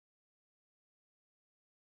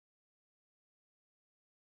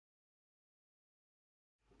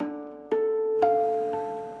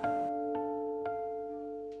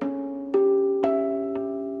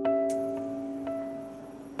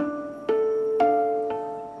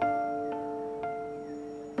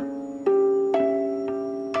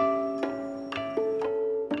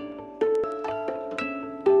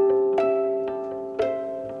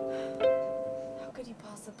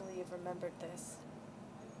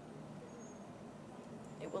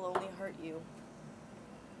It will only hurt you.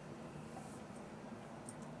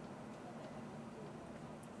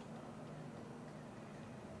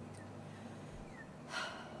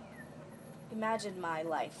 Imagine my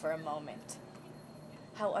life for a moment.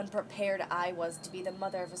 How unprepared I was to be the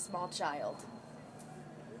mother of a small child.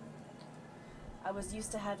 I was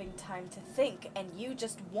used to having time to think, and you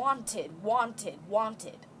just wanted.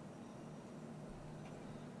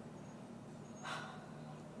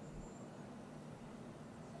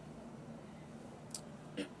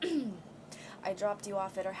 I dropped you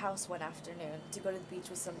off at her house one afternoon to go to the beach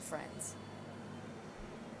with some friends.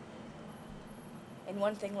 And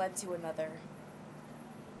one thing led to another.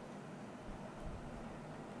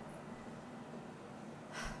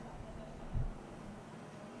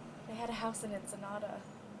 They had a house in Ensenada.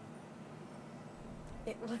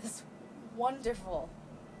 It was wonderful.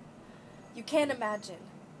 You can't imagine.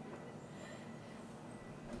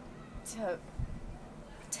 To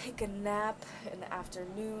take a nap in the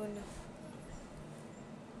afternoon,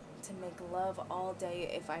 to make love all day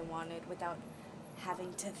if I wanted without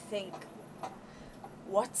having to think,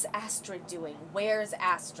 what's Astrid doing? Where's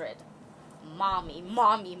Astrid? Mommy,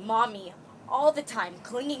 mommy, mommy, all the time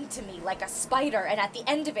clinging to me like a spider, and at the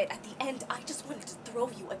end, I just wanted to throw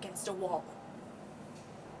you against a wall.